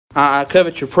I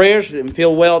covet your prayers. I didn't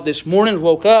feel well this morning.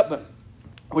 Woke up, but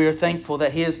we are thankful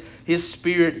that His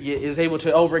Spirit is able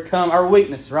to overcome our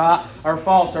weakness, right? Our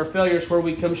faults, our failures, where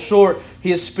we come short.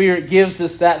 His Spirit gives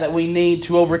us that we need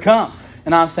to overcome.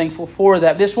 And I'm thankful for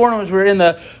that. This morning, as we're in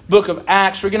the book of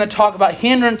Acts, we're going to talk about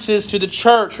hindrances to the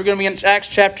church. We're going to be in Acts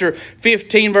chapter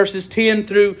 15, verses 10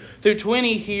 through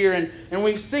 20 here. And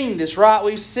we've seen this, right?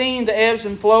 We've seen the ebbs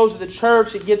and flows of the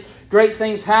church. It gets great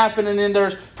things happen, and then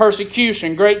there's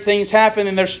persecution. Great things happen,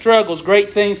 and there's struggles.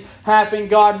 Great things happen.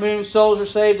 God moves, souls are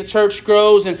saved, the church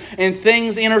grows, and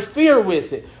things interfere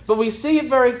with it. But we see it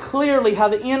very clearly how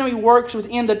the enemy works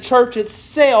within the church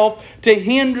itself to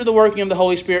hinder the working of the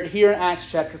Holy Spirit here in Acts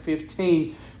chapter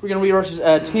 15. We're going to read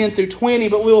verses 10 through 20,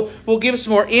 but we'll give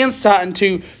some more insight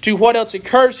into what else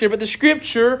occurs here. But the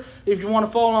Scripture, if you want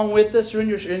to follow along with us or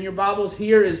in your Bibles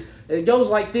here, it goes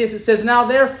like this. It says, "Now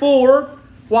therefore,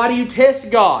 why do you test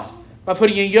God? By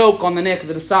putting a yoke on the neck of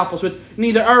the disciples, which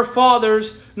neither our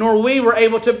fathers nor we were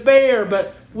able to bear,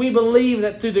 but we believe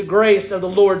that through the grace of the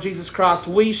Lord Jesus Christ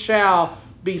we shall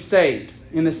be saved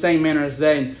in the same manner as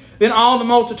they." Then all the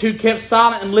multitude kept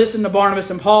silent and listened to Barnabas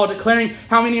and Paul, declaring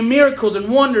how many miracles and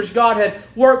wonders God had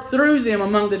worked through them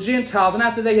among the Gentiles. And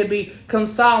after they had become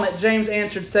silent, James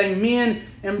answered, saying, "Men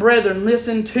and brethren,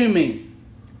 listen to me.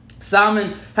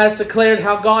 Simon has declared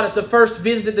how God at the first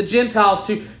visited the Gentiles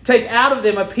to take out of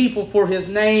them a people for His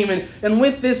name. And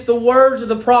with this the words of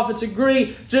the prophets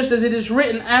agree, just as it is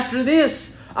written, after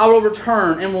this I will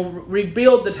return and will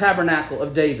rebuild the tabernacle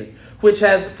of David, which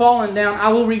has fallen down. I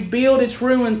will rebuild its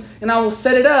ruins, and I will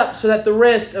set it up so that the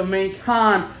rest of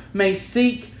mankind may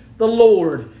seek the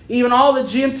Lord, even all the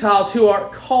Gentiles who are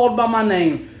called by my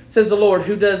name, says the Lord,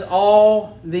 who does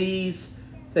all these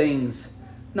things.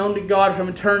 Known to God from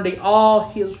eternity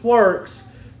all His works.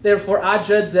 Therefore I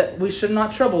judge that we should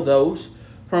not trouble those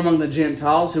from among the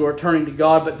Gentiles who are turning to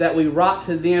God, but that we write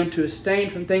to them to abstain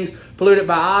from things polluted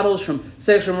by idols, from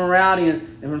sexual immorality,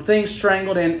 and from things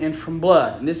strangled, and from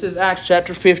blood." And this is Acts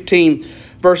chapter 15,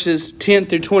 verses 10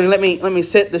 through 20. Let me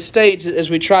set the stage as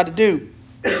we try to do.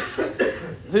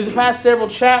 Through the past several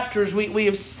chapters, we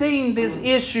have seen this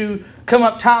issue come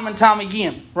up time and time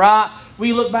again, right?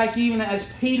 We look back even as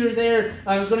Peter there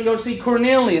was going to go see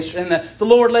Cornelius, and the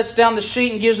Lord lets down the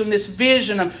sheet and gives him this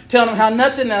vision of telling him how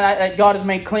nothing that God has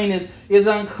made clean is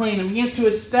unclean, and begins to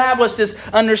establish this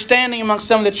understanding amongst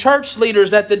some of the church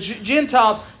leaders that the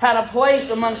Gentiles had a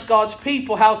place amongst God's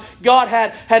people, how God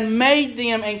had made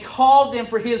them and called them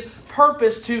for His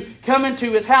purpose to come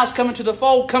into His house, come into the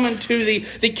fold, come into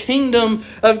the kingdom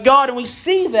of God. And we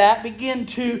see that begin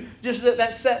to just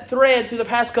that set thread through the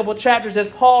past couple of chapters as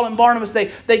Paul and Barnabas,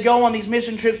 they go on these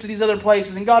mission trips to these other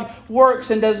places, and God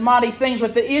works and does mighty things.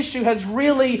 But the issue has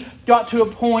really got to a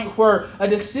point where a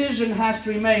decision has to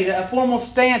be made. A formal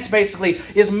stance basically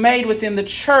is made within the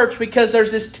church, because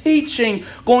there's this teaching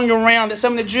going around that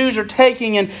some of the Jews are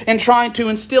taking and trying to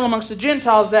instill amongst the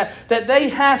Gentiles that they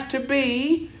have to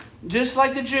be, just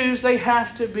like the Jews, they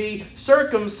have to be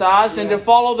circumcised and to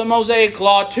follow the Mosaic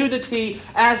law to the T,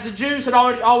 as the Jews had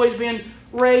always been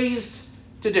raised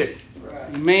to do. Right.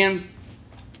 Amen.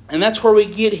 And that's where we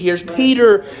get here.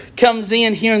 Peter comes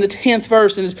in here in the 10th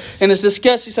verse and is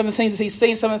discussing some of the things that he's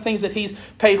seen, some of the things that he's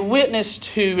paid witness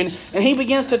to. And he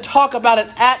begins to talk about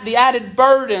the added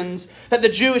burdens that the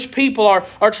Jewish people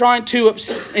are trying to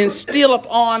instill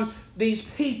upon these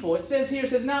people. It says,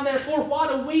 "Now therefore, why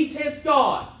do we test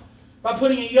God? By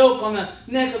putting a yoke on the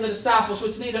neck of the disciples,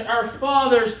 which neither our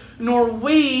fathers nor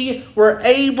we were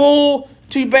able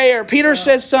to bear." Peter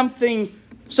says something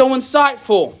so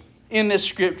insightful in this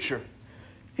scripture.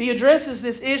 He addresses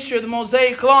this issue of the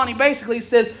Mosaic law, and he basically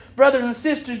says, brothers and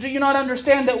sisters, do you not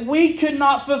understand that we could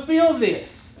not fulfill this?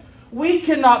 We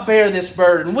could not bear this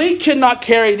burden. We could not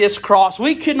carry this cross.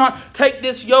 We could not take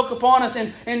this yoke upon us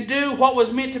and do what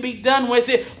was meant to be done with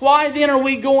it. Why then are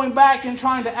we going back and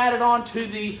trying to add it on to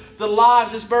the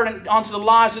lives, this burden onto the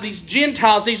lives of these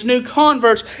Gentiles, these new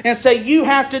converts, and say, you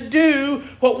have to do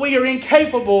what we are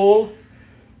incapable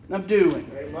of doing?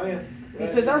 Amen. He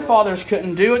says our fathers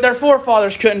couldn't do it. Their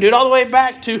forefathers couldn't do it. All the way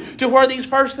back to where these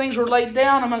first things were laid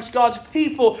down amongst God's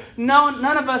people. None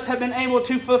of us have been able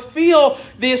to fulfill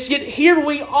this. Yet here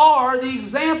we are, the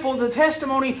example, the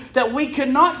testimony that we could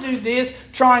not do this,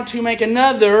 trying to make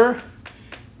another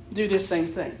do this same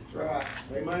thing. Right.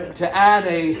 Amen. To add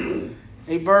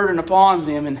a burden upon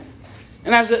them.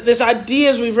 And as this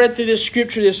idea, as we've read through this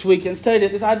scripture this week and studied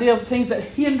it, this idea of things that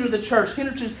hinder the church,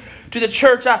 hindrances to the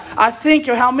church, I think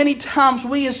of how many times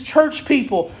we as church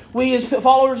people, we as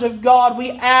followers of God,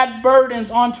 we add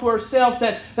burdens onto ourselves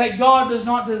that God does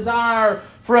not desire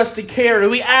for us to carry.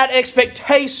 We add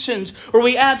expectations or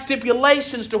we add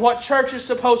stipulations to what church is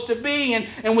supposed to be,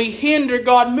 and we hinder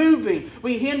God moving.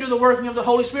 We hinder the working of the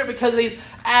Holy Spirit because of these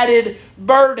added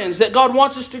burdens that God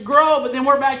wants us to grow, but then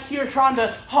we're back here trying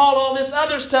to haul all this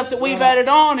other stuff that we've added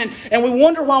on, and we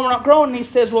wonder why we're not growing. And He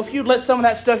says, well, if you'd let some of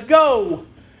that stuff go,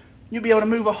 you'll be able to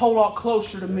move a whole lot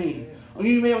closer to me.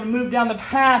 You'll be able to move down the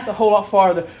path a whole lot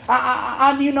farther.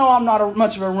 I'm not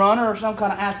much of a runner or some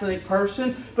kind of athletic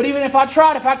person, but even if I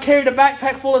tried, if I carried a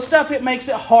backpack full of stuff, it makes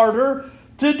it harder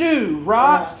to do,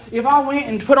 right? If I went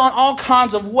and put on all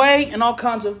kinds of weight and all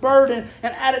kinds of burden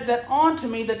and added that onto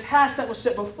me, the task that was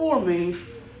set before me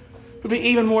would be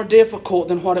even more difficult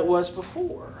than what it was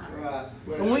before.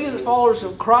 And we as followers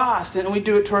of Christ, and we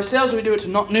do it to ourselves, we do it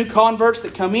to new converts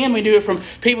that come in, we do it from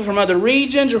people from other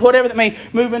regions or whatever that may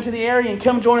move into the area and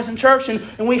come join us in church,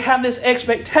 and we have this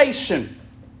expectation,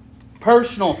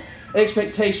 personal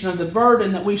expectation of the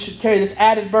burden that we should carry, this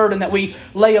added burden that we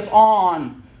lay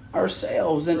upon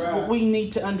ourselves. And we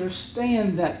need to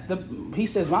understand that He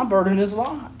says, my burden is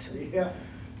light. Yeah.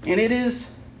 And it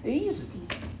is easy.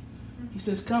 He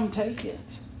says, come take it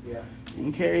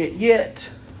and carry it. Yet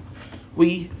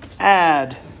we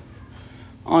add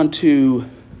onto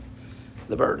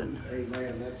the burden.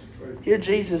 Amen. That's the truth. Here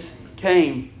Jesus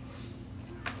came.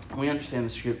 We understand the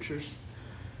Scriptures.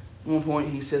 At one point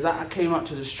He says, I came not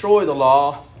to destroy the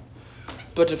law,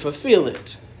 but to fulfill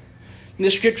it. And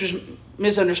the Scriptures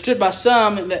misunderstood by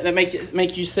some that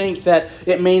make you think that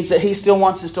it means that He still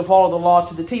wants us to follow the law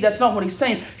to the T. That's not what He's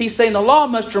saying. He's saying the law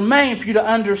must remain for you to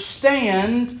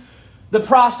understand the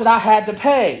price that I had to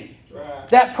pay. Right.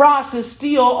 That price is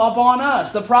still upon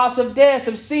us. The price of death,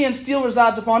 of sin, still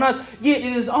resides upon us. Yet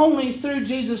it is only through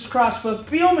Jesus Christ's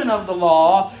fulfillment of the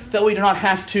law that we do not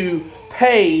have to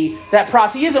pay that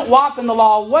price. He isn't wiping the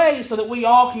law away so that we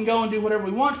all can go and do whatever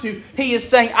we want to. He is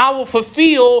saying, I will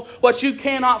fulfill what you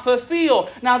cannot fulfill.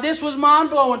 Now, this was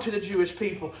mind-blowing to the Jewish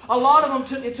people. A lot of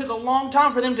them, it took a long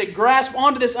time for them to grasp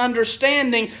onto this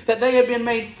understanding that they have been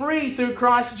made free through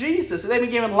Christ Jesus. That they've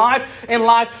been given life and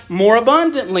life more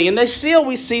abundantly. And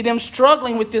we see them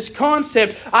struggling with this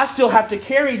concept. I still have to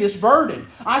carry this burden.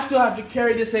 I still have to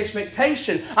carry this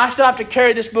expectation. I still have to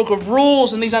carry this book of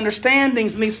rules and these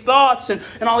understandings and these thoughts and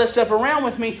all this stuff around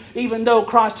with me, even though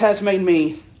Christ has made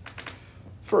me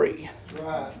free.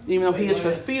 Right. Even though He has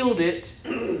fulfilled it,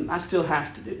 I still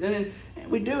have to do it.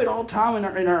 And we do it all the time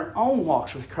in our own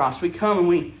walks with Christ. We come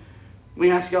and we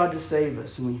ask God to save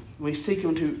us, and we seek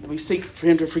for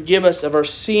Him to forgive us of our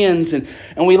sins, and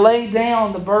we lay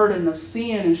down the burden of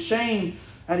sin and shame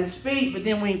at His feet, but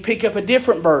then we pick up a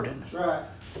different burden. That's right.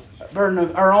 A burden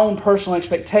of our own personal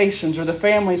expectations, or the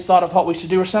family's thought of what we should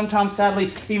do, or sometimes,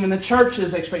 sadly, even the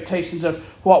church's expectations of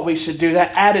what we should do.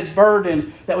 That added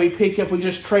burden that we pick up, we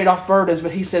just trade off burdens,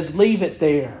 but He says, leave it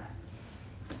there.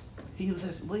 He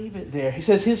says, leave it there. He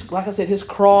says, His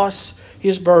cross,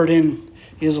 His burden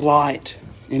is light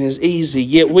and is easy.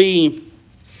 Yet we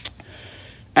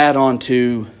add on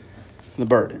to the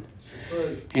burden.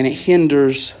 And it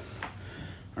hinders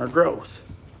our growth.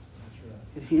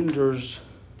 It hinders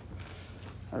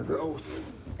our growth.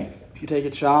 If you take a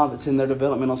child that's in their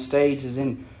developmental stages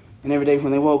and every day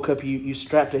when they woke up you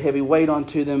strapped a heavy weight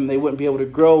onto them, they wouldn't be able to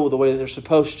grow the way that they're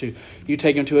supposed to. You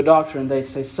take them to a doctor and they'd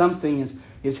say something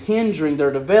is hindering their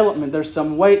development. There's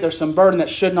some weight, there's some burden that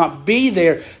should not be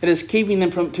there that is keeping them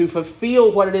from to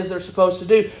fulfill what it is they're supposed to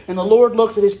do. And the Lord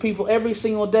looks at His people every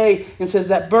single day and says,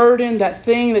 that burden, that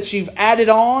thing that you've added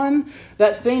on,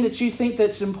 that thing that you think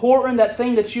that's important, that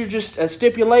thing that you're just a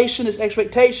stipulation, this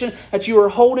expectation that you are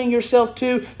holding yourself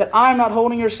to, that I'm not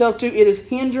holding yourself to, it is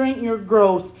hindering your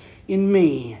growth in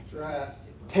me. Right.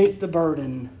 Take the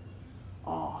burden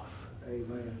off.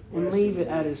 Amen. And leave it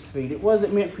at His feet. It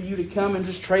wasn't meant for you to come and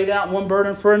just trade out one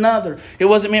burden for another. It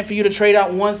wasn't meant for you to trade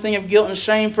out one thing of guilt and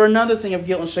shame for another thing of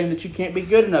guilt and shame that you can't be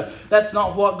good enough. That's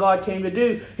not what God came to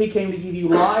do. He came to give you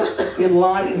life and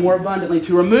life more abundantly,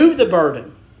 to remove the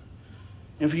burden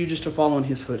and for you just to follow in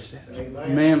His footsteps.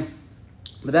 Amen.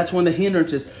 But that's one of the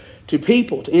hindrances to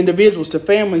people, to individuals, to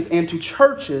families, and to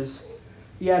churches,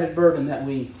 the added burden that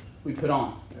we put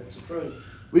on. That's the truth.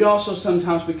 We also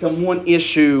sometimes become one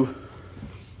issue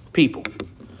people.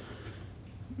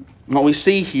 And what we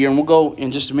see here, and we'll go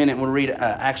in just a minute, we'll read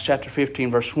Acts chapter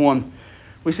 15, verse 1.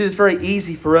 We see it's very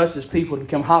easy for us as people to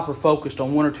become hyper-focused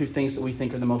on one or two things that we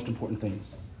think are the most important things.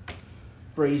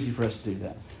 Very easy for us to do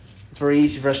that. It's very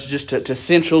easy for us to just to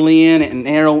central in and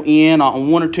narrow in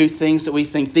on one or two things that we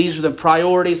think these are the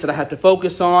priorities that I have to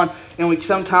focus on. And we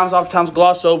oftentimes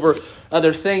gloss over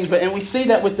other things. And we see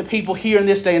that with the people here in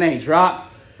this day and age, right?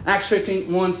 Acts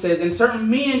 15:1 says, and certain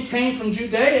men came from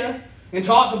Judea and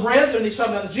taught the brethren, he's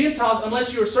talking about the Gentiles,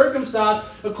 unless you are circumcised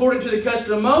according to the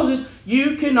custom of Moses,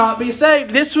 you cannot be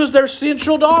saved. This was their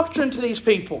central doctrine to these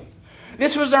people.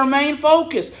 This was their main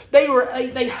focus. They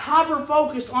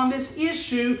hyper-focused on this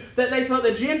issue that they felt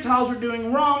the Gentiles were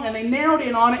doing wrong, and they narrowed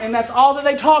in on it, and that's all that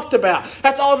they talked about.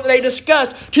 That's all that they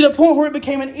discussed, to the point where it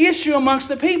became an issue amongst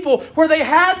the people, where they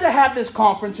had to have this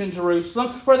conference in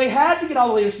Jerusalem, where they had to get all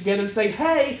the leaders together and say,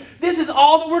 hey, this is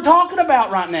all that we're talking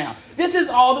about right now. This is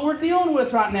all that we're dealing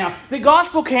with right now. The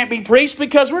gospel can't be preached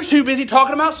because we're too busy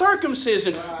talking about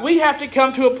circumcision. We have to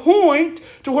come to a point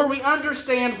to where we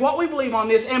understand what we believe on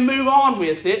this and move on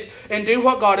with it and do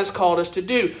what God has called us to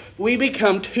do. We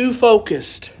become too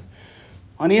focused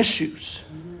on issues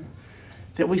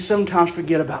that we sometimes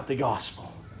forget about the gospel.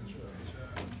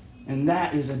 And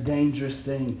that is a dangerous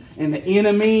thing. And the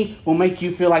enemy will make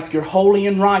you feel like you're holy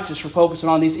and righteous for focusing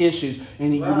on these issues.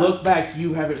 And you look back,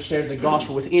 you haven't shared the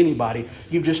gospel with anybody.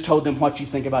 You've just told them what you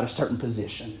think about a certain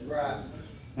position.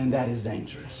 And that is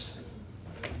dangerous.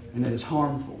 And it is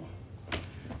harmful.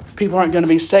 People aren't going to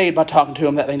be saved by talking to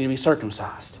them that they need to be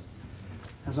circumcised.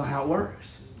 That's not how it works.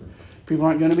 People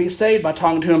aren't going to be saved by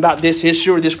talking to them about this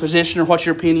issue or this position or what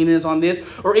your opinion is on this.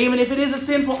 Or even if it is a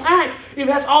sinful act, if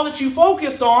that's all that you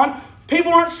focus on,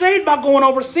 people aren't saved by going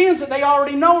over sins that they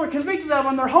already know or convicted of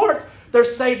in their hearts. They're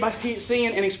saved by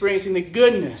seeing and experiencing the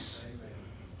goodness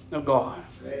of God.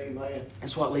 Amen.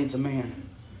 That's what leads a man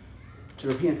to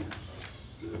repentance.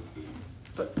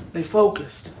 But they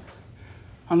focused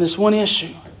on this one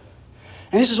issue.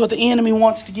 And this is what the enemy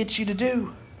wants to get you to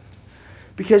do.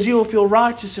 Because you will feel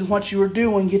righteous in what you are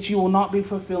doing, yet you will not be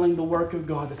fulfilling the work of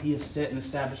God that He has set and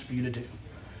established for you to do.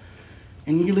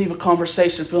 And you leave a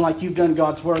conversation feeling like you've done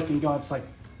God's work, and God's like,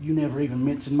 you never even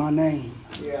mentioned my name.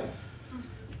 Yeah.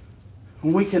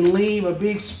 And we can leave a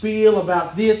big spiel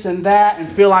about this and that and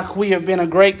feel like we have been a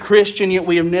great Christian, yet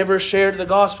we have never shared the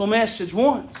gospel message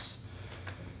once.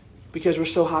 Because we're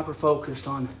so hyper-focused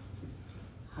on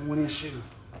one issue.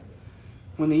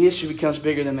 When the issue becomes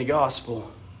bigger than the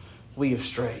gospel, we have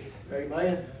strayed.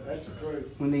 Amen. That's the truth.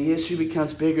 When the issue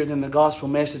becomes bigger than the gospel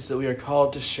message that we are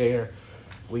called to share,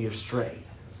 we have strayed.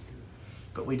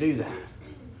 But we do that.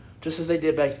 Just as they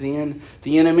did back then.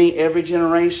 The enemy, every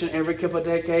generation, every couple of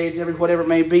decades, every whatever it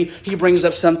may be, he brings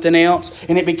up something else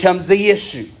and it becomes the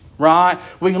issue. Right?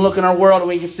 We can look in our world and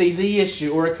we can see the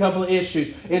issue or a couple of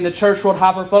issues. And the church world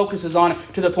hyper-focuses on it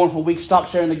to the point where we stop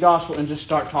sharing the gospel and just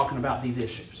start talking about these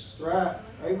issues. That's right.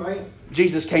 Amen.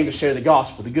 Jesus came to share the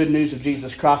gospel, the good news of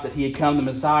Jesus Christ, that He had come, the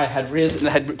Messiah had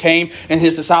risen, came, and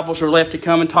His disciples were left to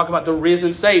come and talk about the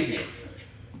risen Savior,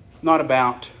 not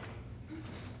about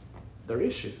their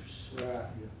issues. Right.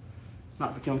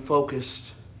 Not become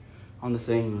focused on the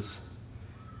things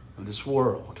of this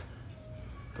world,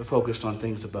 but focused on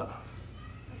things above.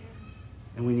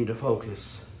 And we need to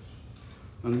focus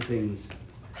on the things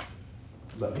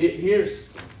above. Here's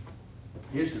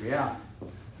the reality.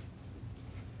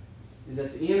 Is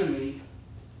that the enemy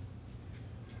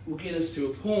will get us to a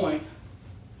point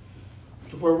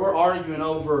to where we're arguing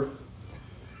over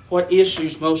what issue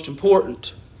is most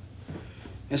important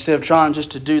instead of trying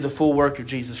just to do the full work of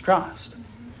Jesus Christ.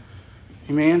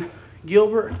 Amen?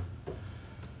 Gilbert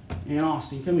and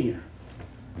Austin, come here.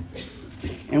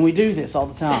 And we do this all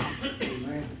the time.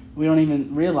 We don't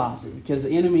even realize it because the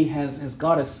enemy has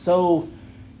got us so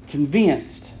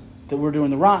convinced that we're doing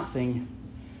the right thing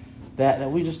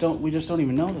that we just don't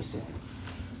even notice it.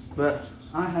 But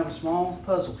I have a small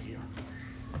puzzle here.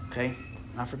 Okay?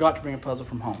 I forgot to bring a puzzle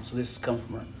from home, so this comes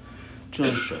from our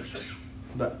children's church.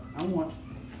 But we'll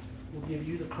give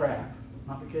you the crab.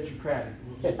 Not because you're crabby.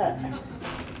 We'll just give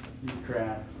you the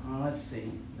crab. Let's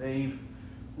see. Dave,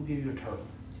 we'll give you a turtle.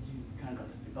 You kind of got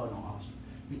the... Oh, no, Austin.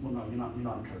 Well, no, you're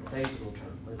not a turtle. Dave's a little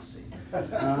turtle. Let's see.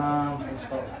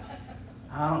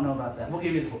 I don't know about that. We'll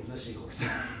give you the seahorse.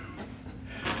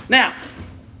 Now,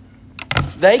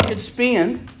 they could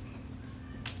spend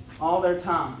all their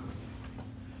time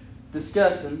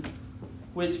discussing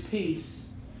which piece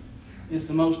is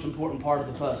the most important part of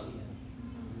the puzzle.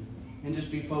 And just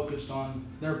be focused on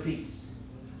their piece.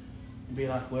 And be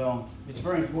like, well, it's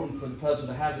very important for the puzzle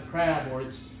to have the crab, or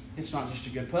it's not just a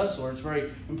good puzzle, or it's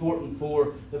very important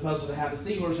for the puzzle to have a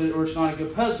seahorse, or it's not a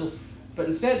good puzzle. But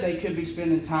instead, they could be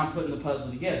spending time putting the puzzle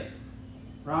together.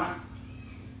 Right?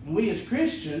 And we as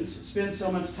Christians spend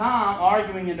so much time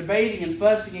arguing and debating and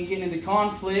fussing and getting into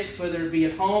conflicts, whether it be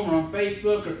at home or on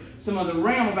Facebook or some other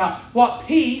realm, about what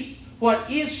piece, what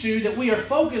issue that we are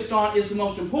focused on is the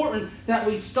most important, that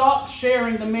we stop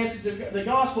sharing the message of the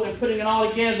gospel and putting it all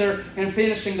together and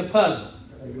finishing the puzzle.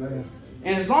 Amen.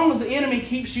 And as long as the enemy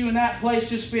keeps you in that place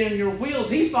just spinning your wheels,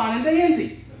 he's finding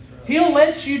dandy. He'll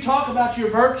let you talk about your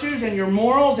virtues and your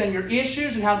morals and your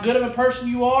issues and how good of a person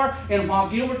you are. And while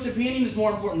Gilbert's opinion is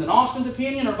more important than Austin's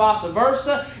opinion or vice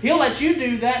versa, He'll let you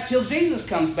do that till Jesus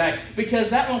comes back, because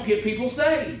that won't get people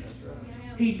saved.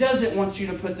 He doesn't want you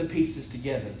to put the pieces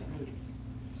together.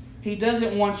 He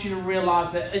doesn't want you to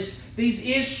realize that it's these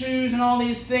issues and all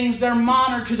these things, they're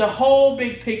minor to the whole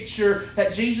big picture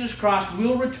that Jesus Christ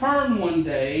will return one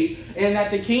day, and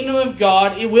that the kingdom of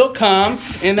God, it will come,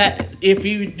 and that if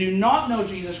you do not know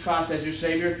Jesus Christ as your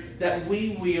Savior, that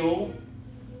the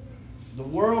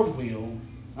world will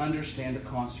understand the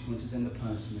consequences and the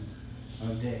punishment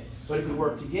of death. But if we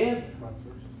work together,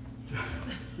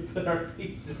 put our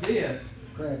pieces in,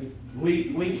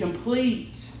 we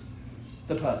complete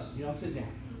the puzzle. You don't sit down.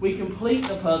 We complete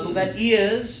the puzzle that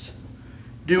is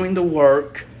doing the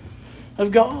work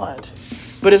of God.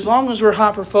 But as long as we're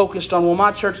hyper focused on, well,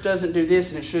 my church doesn't do this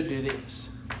and it should do this,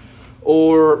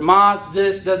 or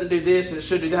this doesn't do this and it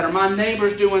should do that, or my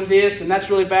neighbor's doing this and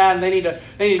that's really bad and they need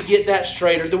to get that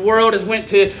straight, or the world has went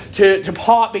to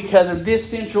pot because of this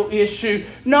central issue.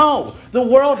 No, the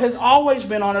world has always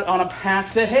been on a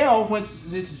path to hell when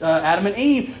Adam and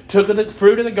Eve took the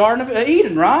fruit of the Garden of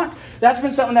Eden, right? That's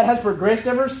been something that has progressed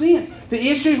ever since. The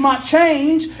issues might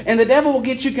change, and the devil will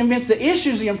get you convinced the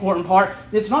issue's the important part.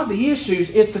 It's not the issues,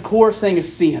 it's the core thing of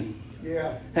sin.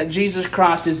 Yeah. That Jesus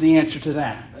Christ is the answer to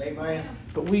that. Amen.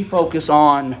 But we focus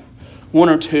on one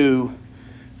or two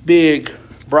big,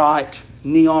 bright,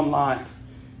 neon light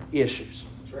issues.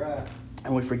 That's right.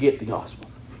 And we forget the gospel.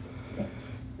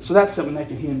 So that's something that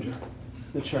can hinder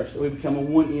the church, that we become a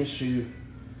one-issue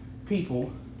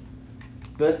people.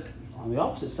 But on the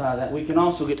opposite side of that, we can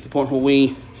also get to the point where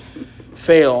we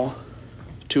fail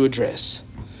to address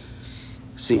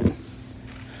sin.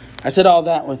 I said all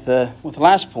that with the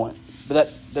last point,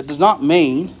 but that does not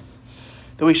mean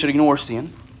that we should ignore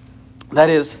sin. That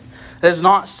is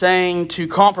not saying to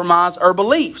compromise our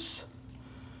beliefs,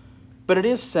 but it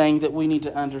is saying that we need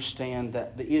to understand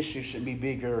that the issue should be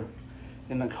bigger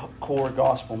than the core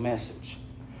gospel message.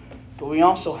 But we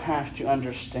also have to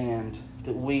understand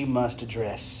that we must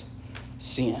address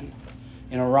sin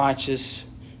in a righteous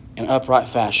and upright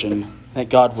fashion that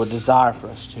God would desire for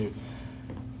us to.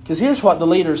 Because here's what the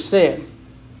leaders said.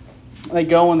 They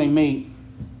go and they meet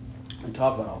and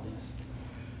talk about all this.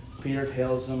 Peter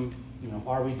tells them,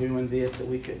 why are we doing this that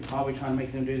we couldn't? Why are we trying to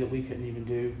make them do that we couldn't even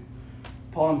do?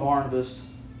 Paul and Barnabas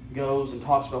goes and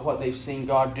talks about what they've seen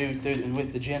God do through and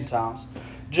with the Gentiles.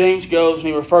 James goes and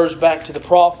he refers back to the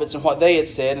prophets and what they had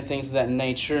said and things of that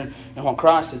nature and what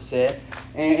Christ had said.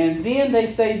 And then they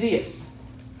say this.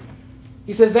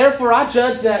 He says, therefore I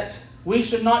judge that we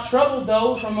should not trouble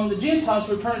those from among the Gentiles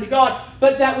who return to God,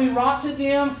 but that we write to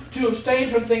them to abstain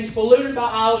from things polluted by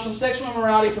idols, from sexual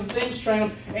immorality, from things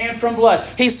strangled, and from blood.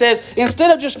 He says,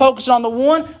 instead of just focusing on the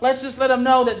one, let's just let them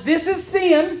know that this is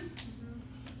sin.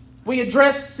 We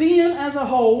address sin as a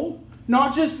whole,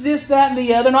 not just this, that, and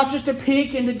the other, not just to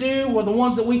pick and to do, or the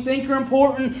ones that we think are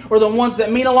important, or the ones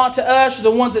that mean a lot to us, or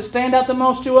the ones that stand out the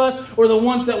most to us, or the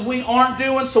ones that we aren't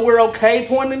doing, so we're okay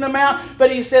pointing them out.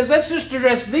 But he says, let's just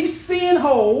address this sin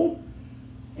whole,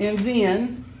 and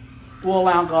then we'll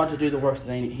allow God to do the work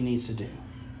that He needs to do.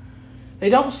 They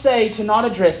don't say to not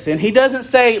address sin. He doesn't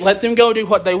say let them go do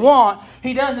what they want.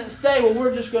 He doesn't say, well,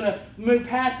 we're just going to move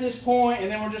past this point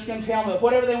and then we're just going to tell them that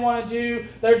whatever they want to do,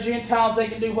 they're Gentiles, they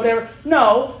can do whatever.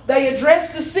 No, they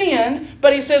address the sin,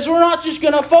 but he says we're not just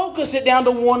going to focus it down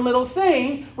to one little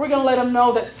thing. We're going to let them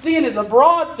know that sin is a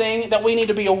broad thing that we need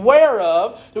to be aware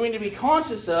of, that we need to be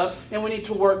conscious of, and we need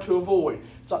to work to avoid.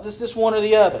 It's not just this one or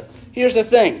the other. Here's the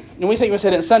thing, and we think we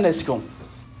said it in Sunday school.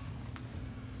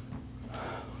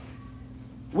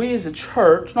 We as a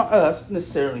church, not us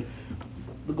necessarily,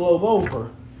 the globe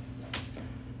over,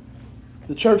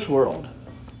 the church world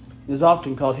is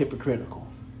often called hypocritical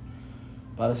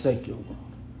by the secular world.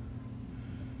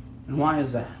 And why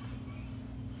is that?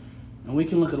 And we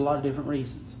can look at a lot of different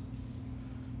reasons.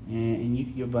 And you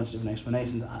can give a bunch of different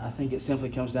explanations. I think it simply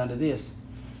comes down to this.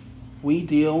 We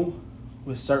deal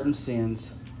with certain sins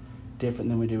different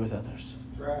than we do with others.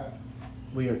 Right.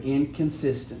 We are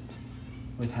inconsistent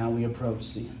with how we approach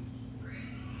sin.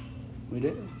 We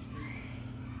do.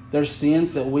 There's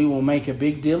sins that we will make a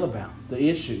big deal about, the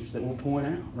issues that we'll point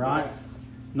out, right? I'm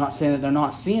not saying that they're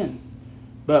not sin,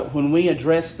 but when we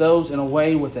address those in a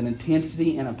way with an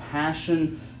intensity and a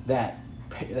passion that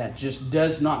just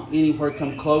does not anywhere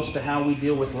come close to how we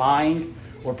deal with lying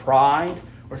or pride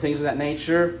or things of that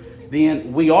nature,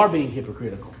 then we are being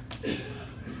hypocritical.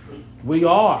 We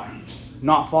are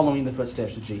not following the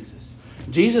footsteps of Jesus.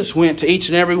 Jesus went to each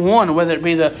and every one, whether it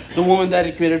be the woman that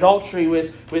had committed adultery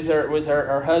with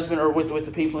her husband, or with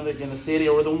the people in the city,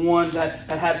 or the one that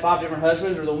had 5 different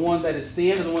husbands, or the one that had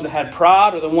sinned, or the one that had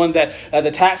pride, or the one that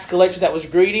the tax collector that was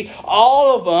greedy.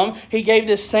 All of them, he gave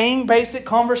this same basic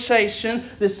conversation,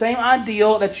 this same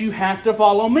ideal that you have to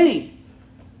follow me.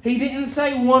 He didn't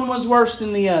say one was worse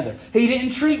than the other. He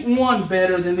didn't treat one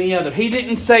better than the other. He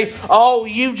didn't say, oh,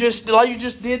 you just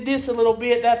did this a little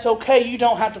bit. That's okay. You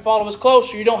don't have to follow us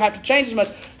closer. You don't have to change as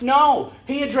much. No.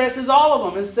 He addresses all of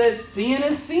them and says, sin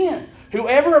is sin.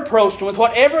 Whoever approached him with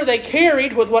whatever they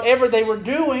carried, with whatever they were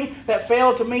doing that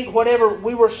failed to meet whatever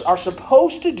we are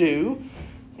supposed to do,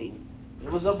 it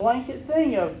was a blanket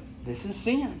thing of, this is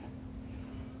sin.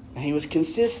 And he was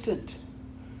consistent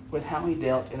with how he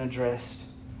dealt and addressed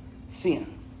sin.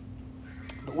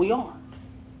 But we aren't.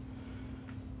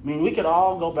 I mean, we could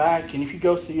all go back, and if you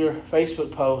go through your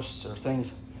Facebook posts or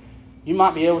things, you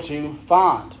might be able to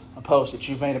find a post that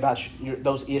you've made about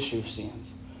those issue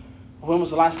sins. When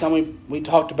was the last time we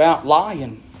talked about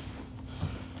lying?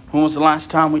 When was the last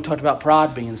time we talked about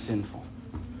pride being sinful?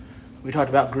 We talked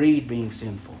about greed being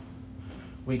sinful.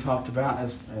 We talked about,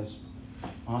 as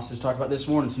Austin's talked about this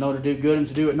morning, to know to do good and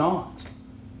to do it not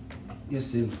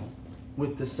is sinful,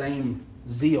 with the same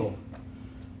zeal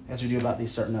as we do about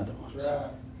these certain other ones. Right.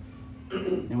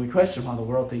 And we question why the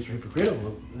world thinks we're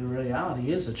hypocritical. The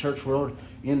reality is the church world,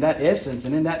 in that essence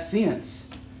and in that sense,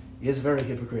 is very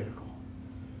hypocritical,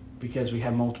 because we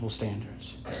have multiple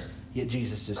standards. Yet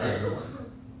Jesus just had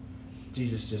one.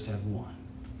 Jesus just had one.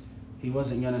 He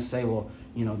wasn't going to say, well,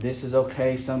 this is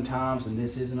okay sometimes and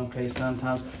this isn't okay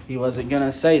sometimes. He wasn't going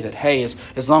to say that, hey,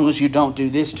 as long as you don't do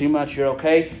this too much, you're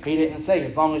okay. He didn't say,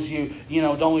 as long as you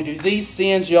don't only do these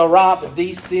sins, you're all right, but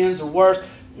these sins are worse.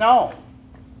 No.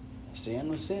 Sin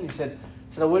was sin. He said,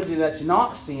 I would do that you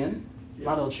not sin,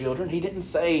 my little children. He didn't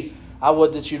say, I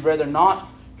would that you'd rather not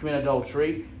commit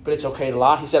adultery, but it's okay to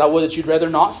lie. He said, I would that you'd rather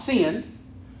not sin,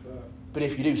 but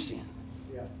if you do sin,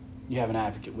 you have an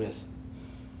advocate with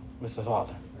the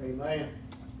Father. Amen.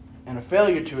 And a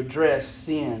failure to address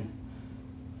sin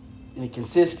in a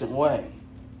consistent way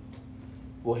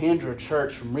will hinder a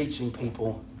church from reaching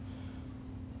people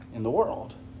in the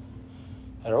world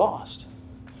that are lost.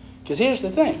 Because here's the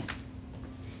thing,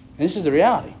 and this is the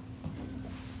reality.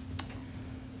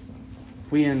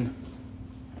 When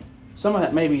some of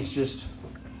that maybe it's just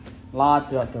lied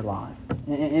throughout their life.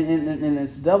 And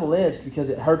it's double-edged because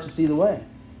it hurts us either way.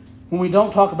 When we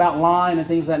don't talk about lying and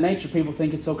things of that nature, people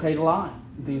think it's okay to lie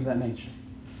and things of that nature.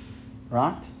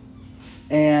 Right?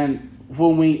 And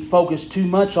when we focus too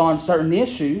much on certain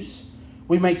issues,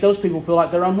 we make those people feel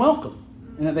like they're unwelcome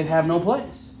and that they have no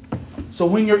place. So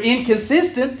when you're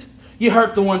inconsistent, you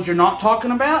hurt the ones you're not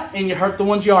talking about and you hurt the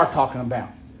ones you are talking about.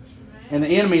 And the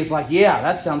enemy is like, yeah,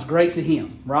 that sounds great to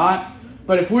him, right?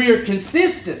 But if we are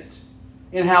consistent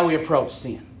in how we approach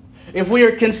sin, if we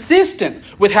are consistent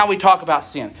with how we talk about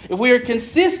sin, if we are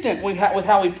consistent with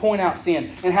how we point out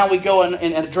sin and how we go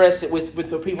and address it with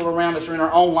the people around us or in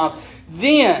our own lives,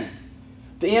 then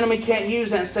the enemy can't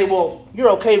use that and say, well, you're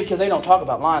okay because they don't talk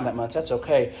about lying that much. That's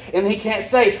okay. And he can't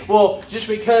say, well, just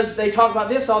because they talk about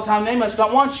this all the time, they must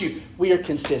not want you. We are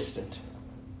consistent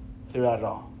throughout it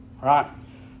all. All right?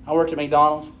 I worked at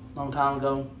McDonald's a long time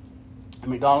ago.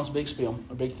 And McDonald's big spiel,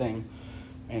 a big thing,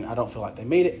 and I don't feel like they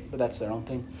made it, but that's their own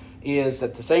thing, is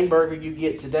that the same burger you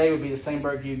get today would be the same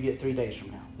burger you get 3 days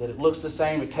from now. That it looks the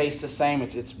same, it tastes the same,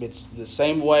 it's the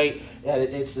same way,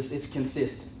 it's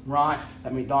consistent, right?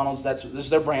 At McDonald's, this is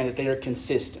their brand, that they are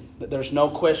consistent, that there's no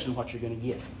question what you're going to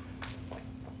get.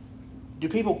 Do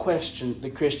people question the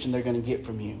Christian they're going to get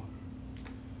from you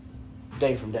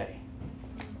day from day?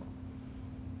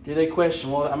 Do they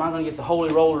question, well, am I going to get the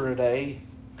holy roller today?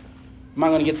 Am I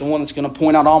going to get the one that's going to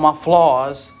point out all my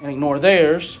flaws and ignore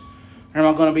theirs? Or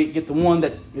am I going to get the one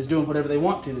that is doing whatever they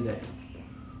want to today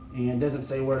and doesn't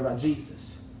say a word about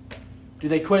Jesus? Do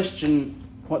they question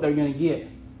what they're going to get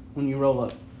when you roll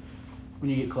up, when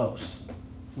you get close,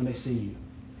 when they see you?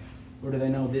 Or do they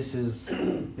know this is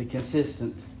the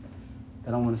consistent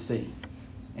that I want to see?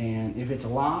 And if it's a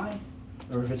lie,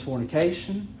 or if it's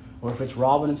fornication, or if it's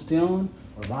robbing and stealing,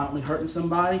 or violently hurting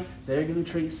somebody, they're going to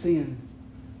treat sin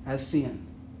as sin.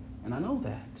 And I know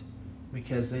that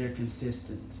because they are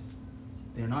consistent.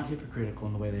 They're not hypocritical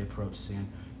in the way they approach sin.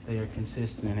 They are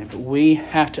consistent in it. But we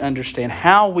have to understand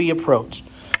how we approach.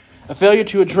 A failure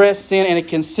to address sin in a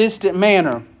consistent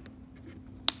manner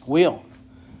will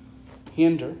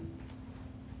hinder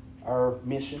our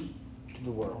mission to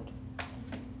the world.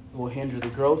 It will hinder the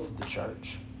growth of the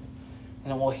church.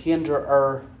 And it will hinder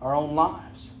our own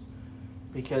lives.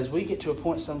 Because we get to a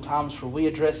point sometimes where we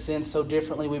address sin so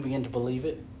differently we begin to believe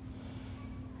it.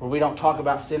 Where we don't talk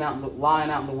about sin lying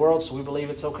out in the world, so we believe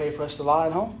it's okay for us to lie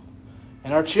at home.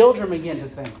 And our children begin to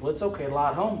think, well, it's okay to lie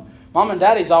at home. Mom and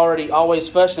Daddy's always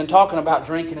fussing and talking about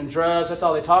drinking and drugs. That's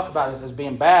all they talk about is as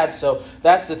being bad. So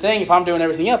that's the thing. If I'm doing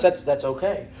everything else, that's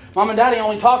okay. Mom and Daddy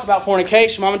only talk about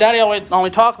fornication. Mom and Daddy only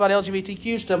talk about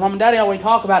LGBTQ stuff. Mom and Daddy only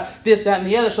talk about this, that, and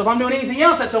the other. So if I'm doing anything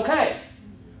else, that's okay.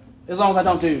 As long as I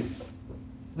don't do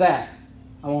that,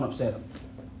 I won't upset them.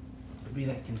 But be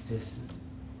that consistent.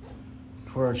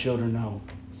 Where our children know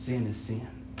sin is sin.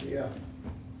 Yeah.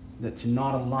 That to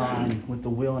not align with the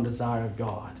will and desire of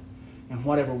God in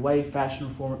whatever way, fashion, or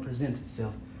form it presents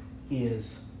itself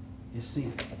is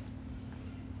sin.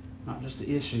 Not just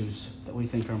the issues that we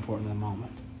think are important in the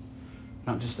moment.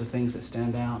 Not just the things that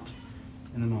stand out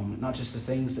in the moment. Not just the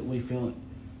things that we feel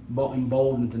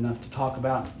emboldened enough to talk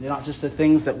about. Not just the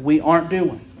things that we aren't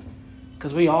doing.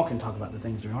 Because we all can talk about the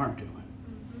things we aren't doing.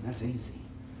 That's easy.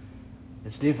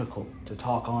 It's difficult to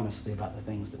talk honestly about the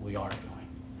things that we are doing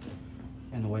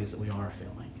and the ways that we are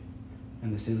feeling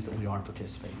and the sins that we are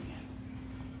participating in.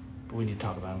 But we need to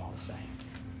talk about them all the same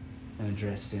and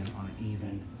address sin on an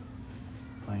even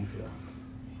playing field.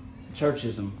 The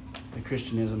churchism, the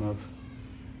Christianism of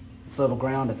it's level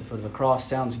ground at the foot of the cross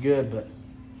sounds good, but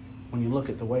when you look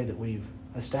at the way that we've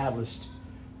established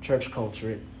church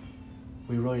culture,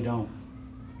 we really don't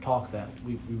talk that.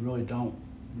 We really don't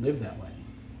live that way.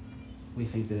 We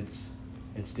think that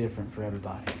it's different for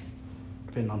everybody,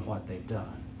 depending on what they've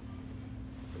done.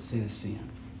 But sin is sin.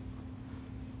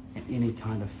 And any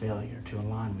kind of failure to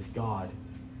align with God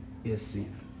is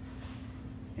sin.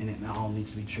 And it all needs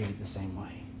to be treated the same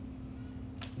way.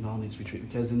 It all needs to be treated.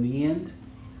 Because in the end,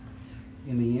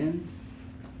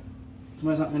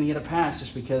 somebody's not going to get a pass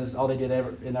just because all they did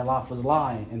ever in their life was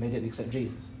lie and they didn't accept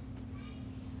Jesus.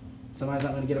 Somebody's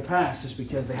not going to get a pass just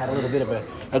because they had a little bit of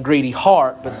a greedy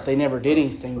heart, but they never did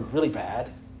anything really bad.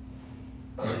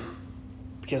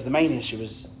 Because the main issue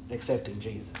is accepting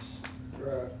Jesus.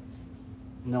 Right.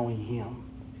 Knowing Him.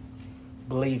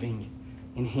 Believing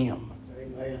in Him.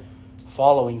 Amen.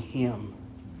 Following Him.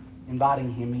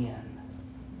 Inviting Him in.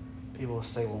 People will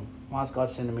say, well, why is God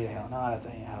sending me to hell? No, that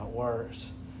ain't how it works.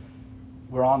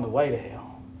 We're on the way to hell.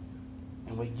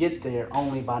 And we get there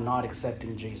only by not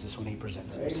accepting Jesus when He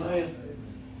presents Himself. Amen.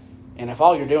 And if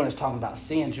all you're doing is talking about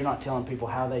sins, you're not telling people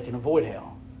how they can avoid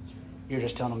hell. You're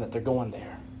just telling them that they're going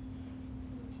there.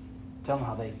 Tell them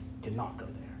how they cannot go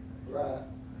there. Right.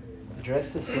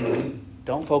 Address the sin.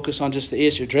 Don't focus on just the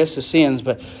issue. Address the sins,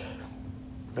 but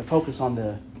focus on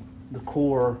the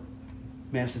core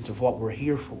message of what we're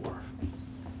here for.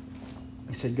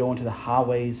 He said, go into the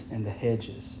highways and the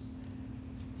hedges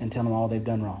and tell them all they've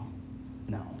done wrong.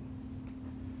 No.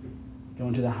 Go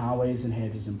into the highways and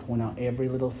hedges and point out every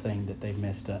little thing that they've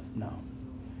messed up. No.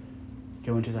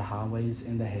 Go into the highways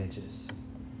and the hedges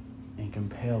and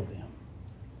compel them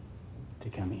to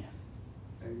come in.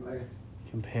 Amen.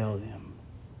 Compel them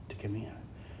to come in.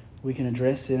 We can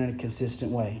address it in a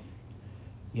consistent way,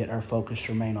 yet our focus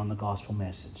remain on the gospel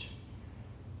message.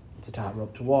 It's a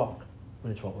tightrope to walk,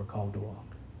 but it's what we're called to walk.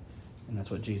 And that's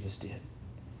what Jesus did.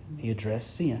 He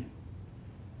addressed sin,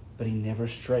 but He never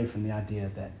strayed from the idea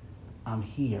that I'm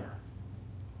here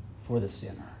for the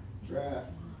sinner. Right.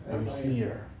 I'm Amen.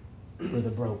 here for the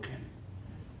broken.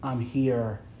 I'm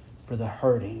here for the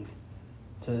hurting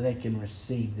so that they can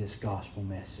receive this gospel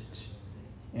message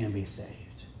and be saved.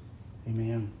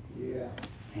 Amen? Yeah.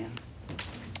 Amen.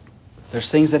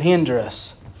 There's things that hinder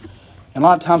us. And a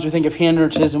lot of times we think of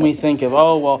hindrances and we think of,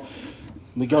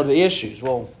 we go to the issues.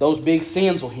 Well, those big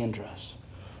sins will hinder us.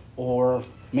 Or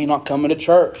me not coming to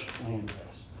church will hinder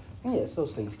us. And yes,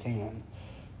 those things can.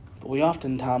 But we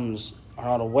oftentimes are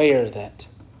not aware that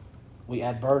we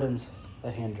add burdens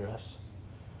that hinder us.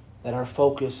 That our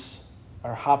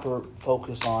hyper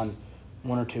focus on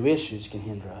one or two issues can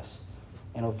hinder us.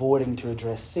 And avoiding to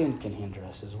address sin can hinder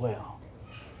us as well.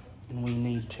 And we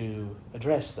need to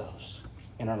address those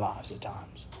in our lives at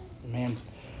times. Amen.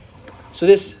 So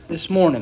this morning,